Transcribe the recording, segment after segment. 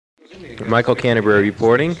Michael Canterbury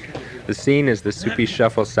reporting. The scene is the Soupy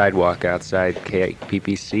Shuffle sidewalk outside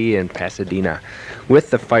KPPC in Pasadena with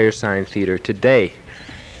the Firesign Theater today.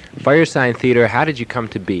 Firesign Theater, how did you come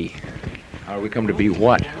to be? How did we come to be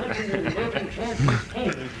what?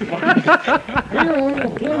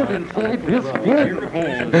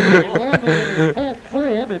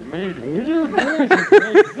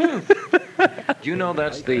 Do you know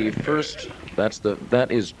that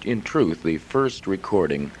is in truth the first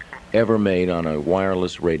recording ever made on a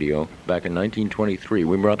wireless radio back in 1923.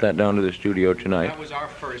 We brought that down to the studio tonight. That was our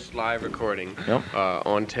first live recording. Yep.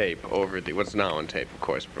 On tape over what's now on tape, of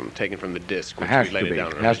course, taken from the disc. Which Has we laid to be. It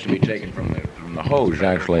down Has to be taken from the hose,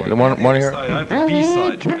 actually. Want to hear? I have the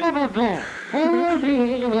B-side.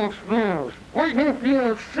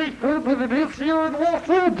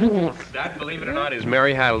 That, believe it or not, is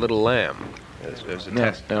Mary Had a Little Lamb. There's a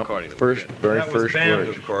test recording. Very That was first banned,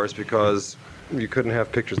 word. of course, because you couldn't have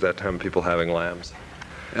pictures that time of people having lambs.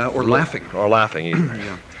 Or laughing. Or laughing, either.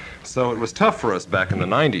 Yeah. So it was tough for us back in the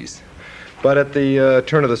 90s. But at the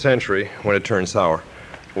turn of the century, when it turned sour,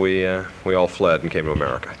 we all fled and came to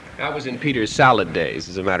America. That was in Peter's salad days,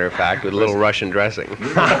 as a matter of fact, with a little Russian dressing.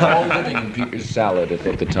 All living in Peter's salad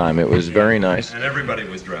at the time. It was very nice. And everybody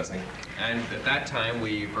was dressing. And at that time,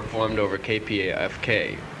 we performed over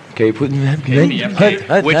KPFK.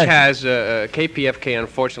 KPFK, which has KPFK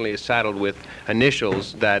unfortunately is saddled with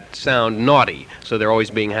initials that sound naughty, so they're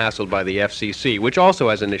always being hassled by the FCC, which also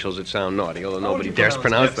has initials that sound naughty, although nobody dares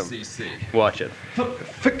pronounce them. Watch it.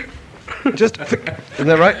 Fick. Just fick. Isn't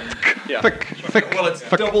that right? Yeah. Fick. Well, it's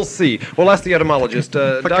double C. Well, ask the etymologist.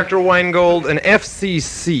 Dr. Weingold, an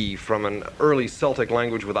FCC from an early Celtic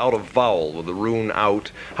language without a vowel, with the rune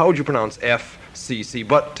out. How would you pronounce FCC,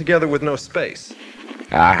 but together with no space?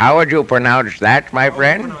 How would you pronounce that, my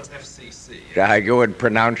friend? Pronounce FCC. You would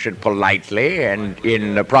pronounce it politely and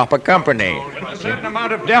in the proper company. With a certain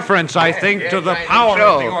amount of deference, I think, to the power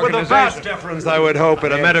of the With a organization. vast deference, I would hope,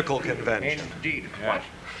 at a medical convention. Indeed.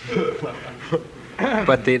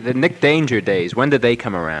 But the Nick Danger days, when did they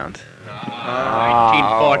come around?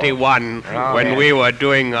 1941, when we were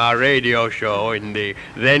doing our radio show in the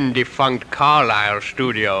then-defunct Carlisle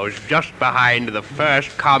studios, just behind the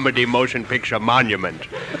first comedy motion picture monument.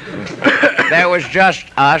 There was just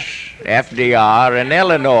us, FDR, and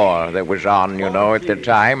Eleanor that was on, at the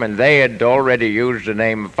time, and they had already used the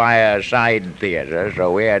name Fireside Theater,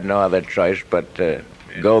 so we had no other choice but to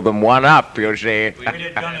go them one up, you see. We'd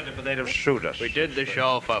have done it if they'd have sued us. We did the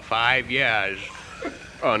show for 5 years.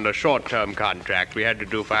 On a short-term contract, we had to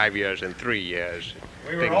do 5 years and 3 years.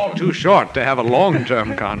 We were all too short to have a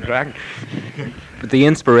long-term contract. But the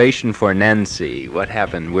inspiration for Nancy, what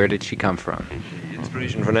happened? Where did she come from? The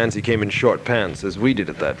inspiration for Nancy came in short pants, as we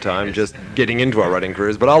did at that time, just getting into our writing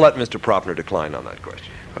careers. But I'll let Mr. Propner decline on that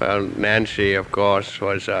question. Well, Nancy, of course,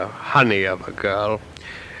 was a honey of a girl.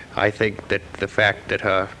 I think that the fact that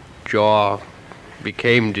her jaw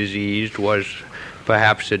became diseased was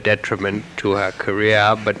perhaps a detriment to her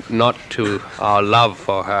career, but not to our love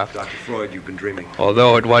for her. Dr. Freud, you've been dreaming.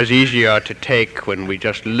 Although it was easier to take when we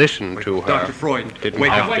just listened to her. Dr. Freud, Didn't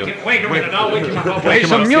wake have up. to. Wait a minute, I'll wake him up. Play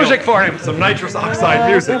Some music for him. Some nitrous oxide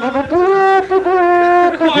music.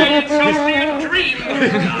 Quiet, it's only a dream.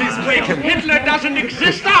 Please wake him. Hitler doesn't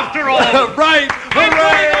exist after all. Right!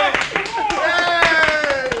 Hooray!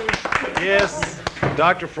 Yes.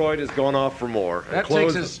 Dr. Freud has gone off for more. That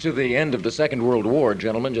takes us to the end of the Second World War,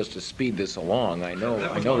 gentlemen, just to speed this along. I know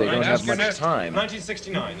they don't have much time.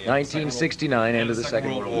 1969. 1969, end of the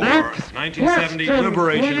Second World War. 1970,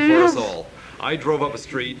 liberation for us all. I drove up a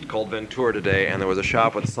street called Ventura today, and there was a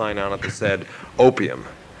shop with a sign on it that said opium.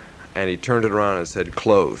 And he turned it around and said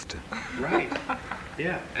clothed. Right.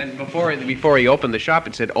 Yeah. And before he opened the shop,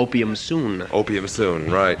 it said opium soon. Opium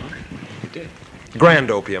soon, right.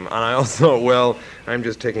 Grand opium. And I also, I'm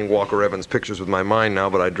just taking Walker Evans pictures with my mind now,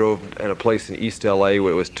 but I drove in a place in East L.A.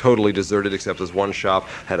 where it was totally deserted except this one shop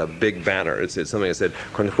had a big banner. It said something that said,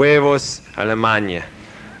 Con huevos Alemania.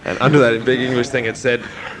 And under that in big English thing it said,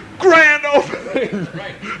 grand opening!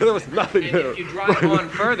 Right. There was nothing And there. if you drive on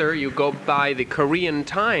further, you go by the Korean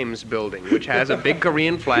Times building, which has a big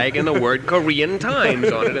Korean flag and the word Korean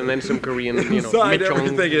Times on it, and then some Korean, Inside Mitchell.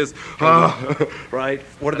 everything is, right?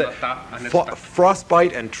 What are they?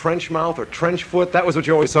 Frostbite and trench mouth or trench foot. That was what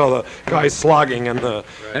you always saw the guys slogging and the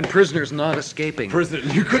And prisoners not escaping. prison.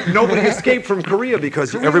 Nobody escaped from Korea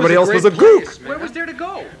because everybody else was a gook. Where was there to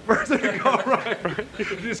go? Where's there to go? Right.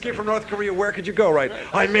 If you escape from North Korea, where could you go? Right.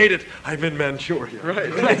 I made it. I'm in Manchuria. Manchuria.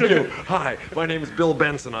 Right. Hi, my name is Bill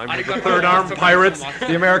Benson. I'm with the Third Armed Pirates,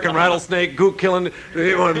 the American Rattlesnake, Gook killing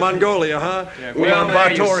Mongolia, huh? Well,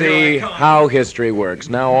 there you see how history works.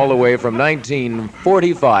 Now all the way from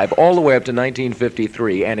 1945 all the way up to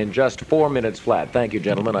 1953, and in just 4 minutes flat. Thank you,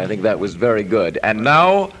 gentlemen. I think that was very good. And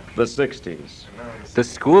now, the 60s. The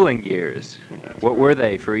schooling years. What were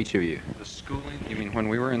they for each of you? The schooling? You mean when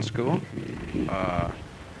we were in school?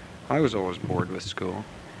 I was always bored with school.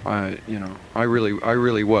 I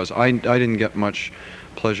really was. I didn't get much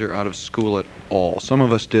pleasure out of school at all. Some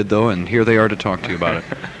of us did, though, and here they are to talk to you about it.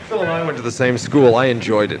 Phil and I went to the same school. I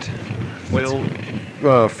enjoyed it.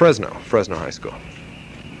 Fresno High School.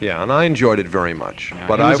 Yeah, and I enjoyed it very much.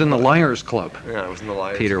 But I was in the Liars Club. Yeah, I was in the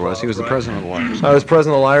Liars Peter Club. was. He was the president of the Liars. I was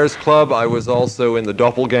president of the Liars Club. I was also in the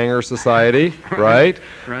Doppelganger Society, right?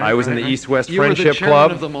 I was in the East-West Friendship You were the Club.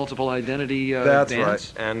 chairman of the multiple identity That's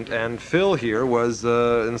dance. right. And Phil here was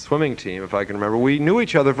in the swimming team, if I can remember. We knew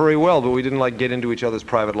each other very well, but we didn't like get into each other's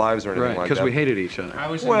private lives or anything Right, like that. because we hated each other.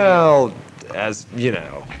 Well, as you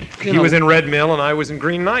know, he was in Red Mill and I was in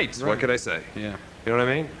Green Knights. Right. What could I say? Yeah. You know what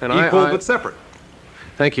I mean? And Equal but separate.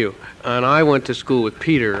 Thank you. And I went to school with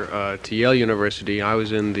Peter to Yale University. I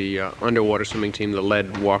was in the underwater swimming team, the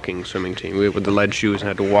lead walking swimming team. We with the lead shoes and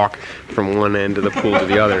had to walk from one end of the pool to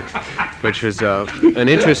the other, which was an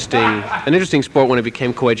interesting sport when it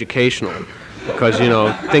became coeducational. Because,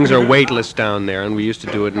 things are weightless down there, and we used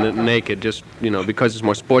to do it naked, just, because it's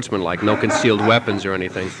more sportsmanlike, no concealed weapons or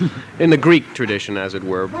anything. In the Greek tradition, as it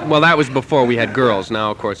were. Well, that was before we had girls.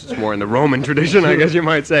 Now, of course, it's more in the Roman tradition, I guess you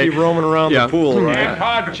might say. Keep roaming around the pool, right?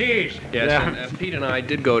 Hard cheese. Yes, and Pete and I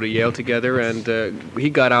did go to Yale together, and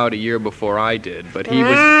he got out a year before I did, but he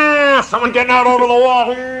was... Someone getting out over the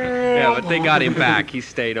wall. Yeah, but they got him back. He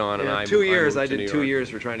stayed on, and I... 2 years. I moved to did New 2 York. years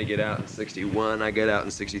for trying to get out in '61. I got out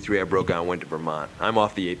in '63. I broke out and went to Vermont. I'm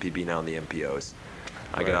off the APB now in the MPOs.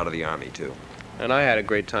 I got out of the Army, too. And I had a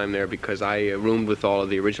great time there because I roomed with all of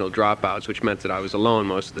the original dropouts, which meant that I was alone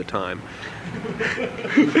most of the time.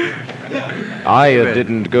 I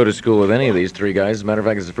didn't go to school with any of these three guys. As a matter of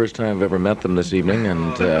fact, it's the first time I've ever met them this evening.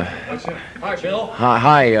 And Hi, Bill.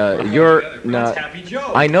 hi, you're. Happy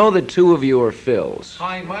Joe. I know the two of you are Phils.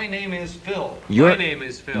 Hi, my name is Phil. You're- My name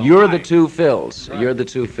is Phil. You're Hi. the two Phils. Right. You're the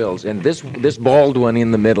two Phils, and this bald one in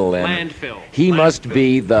the middle, and Landfill. he must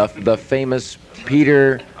be the famous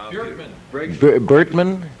Peter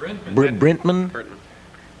Bertman. Brintman.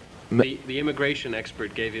 The immigration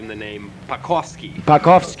expert gave him the name Pakowski.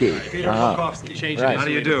 Pakowski. Peter Pakowski. Changed Right. it How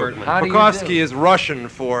do you recently to do? Bertman. How do you Pakowski do? is Russian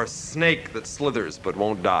for snake that slithers but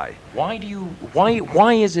won't die.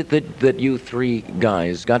 Why is it that you three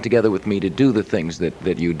guys got together with me to do the things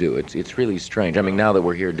that you do? It's really strange. I mean, now that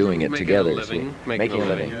we're here doing it Making together, a living. making a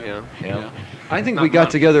living. Yeah. Yeah. I think we got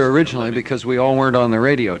together originally because we all weren't on the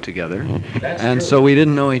radio together. And so we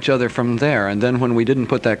didn't know each other from there. And then when we didn't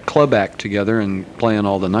put that club act together and play in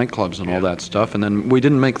all the nightclubs and all that stuff, and then we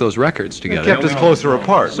didn't make those records It together. kept us closer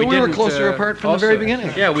apart. So we were didn't, closer apart from the very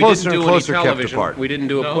beginning. Yeah, we Closer didn't and do closer any kept television. apart. We didn't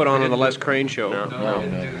do a put on the Les Crane show.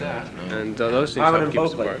 And those things helped keep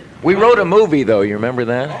us apart. We wrote a movie, though. You remember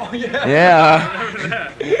that? Oh, yeah.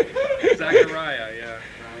 Yeah. Zachariah, yeah.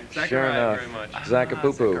 Sure Zachariah, enough. very much.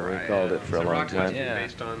 Zacapoo, we called it for a It's long rock time. legend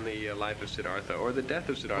based on the life of Siddhartha, or the death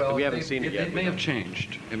of Siddhartha. We haven't seen it yet. It may have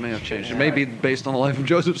changed. It may have changed. It may be based on the life of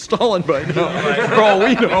Joseph Stalin by now, for all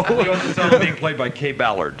we know. Being played by Kay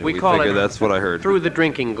Ballard. We call figure it that's what I heard. Through the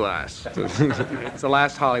Drinking Glass. It's the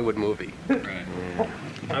last Hollywood movie.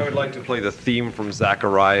 I would like to play the theme from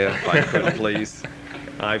Zachariah, if I could, please.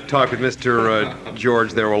 I've talked with Mr.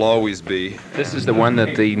 George There Will Always Be. This is the one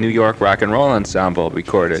that the New York Rock and Roll Ensemble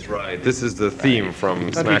recorded. That's right. This is the theme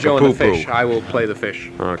from That'd be Joe and the Fish. Smack-a-Poo-Poo. I will play the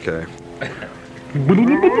fish. Okay.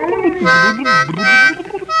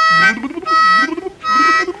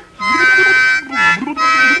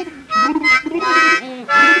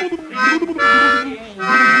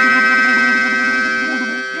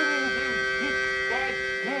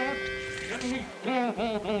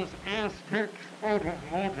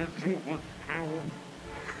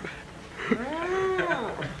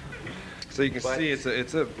 So you can see it's a You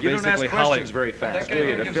don't ask basically questions Hollywood. very fast, do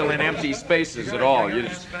you? To fill in empty spaces at all. You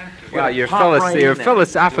just Wow, your pop right in there.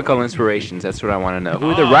 philosophical inspirations. That's what I want to know.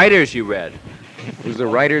 Who are the writers you read? Who's the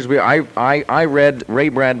writers? I read Ray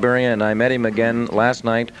Bradbury, and I met him again last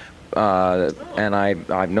night. And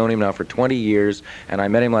I've known him now for 20 years, and I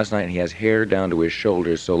met him last night, and he has hair down to his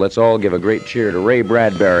shoulders. So let's all give a great cheer to Ray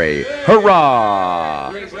Bradbury.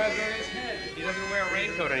 Hurrah! Ray Bradbury's head. He doesn't wear a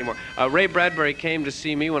raincoat anymore. Ray Bradbury came to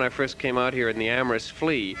see me when I first came out here in the Amorous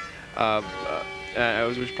Flea.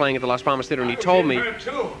 was playing at the Las Palmas Theater, and he told me,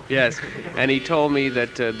 yes, and he told me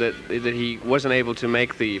that he wasn't able to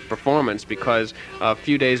make the performance because a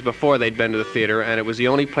few days before they'd been to the theater, and it was the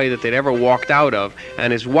only play that they'd ever walked out of,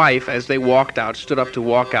 and his wife, as they walked out, stood up to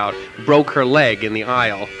walk out, broke her leg in the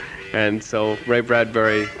aisle, and so Ray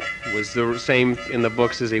Bradbury was the same in the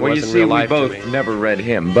books as he was in real life to me. Well, you see, we both never read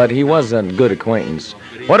him, but he was a good acquaintance.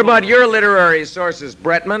 What about your literary sources,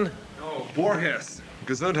 Bretman? Oh, Borges.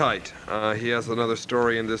 Gesundheit. He has another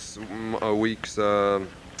story in this week's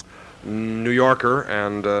New Yorker,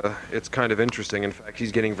 and it's kind of interesting. In fact,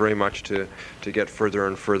 he's getting very much to get further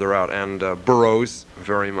and further out. And Burroughs,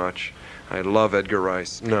 very much. I love Edgar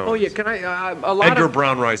Rice. No. Oh, yeah, can I... a lot Edgar of...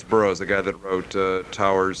 Brown Rice Burroughs, the guy that wrote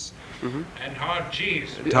Towers. And hard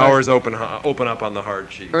cheese. Towers open up on the hard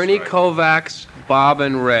cheese. Ernie right. Kovacs, Bob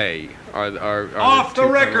and Ray are Off the two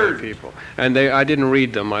record! people. And I didn't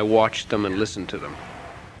read them. I watched them and listened to them.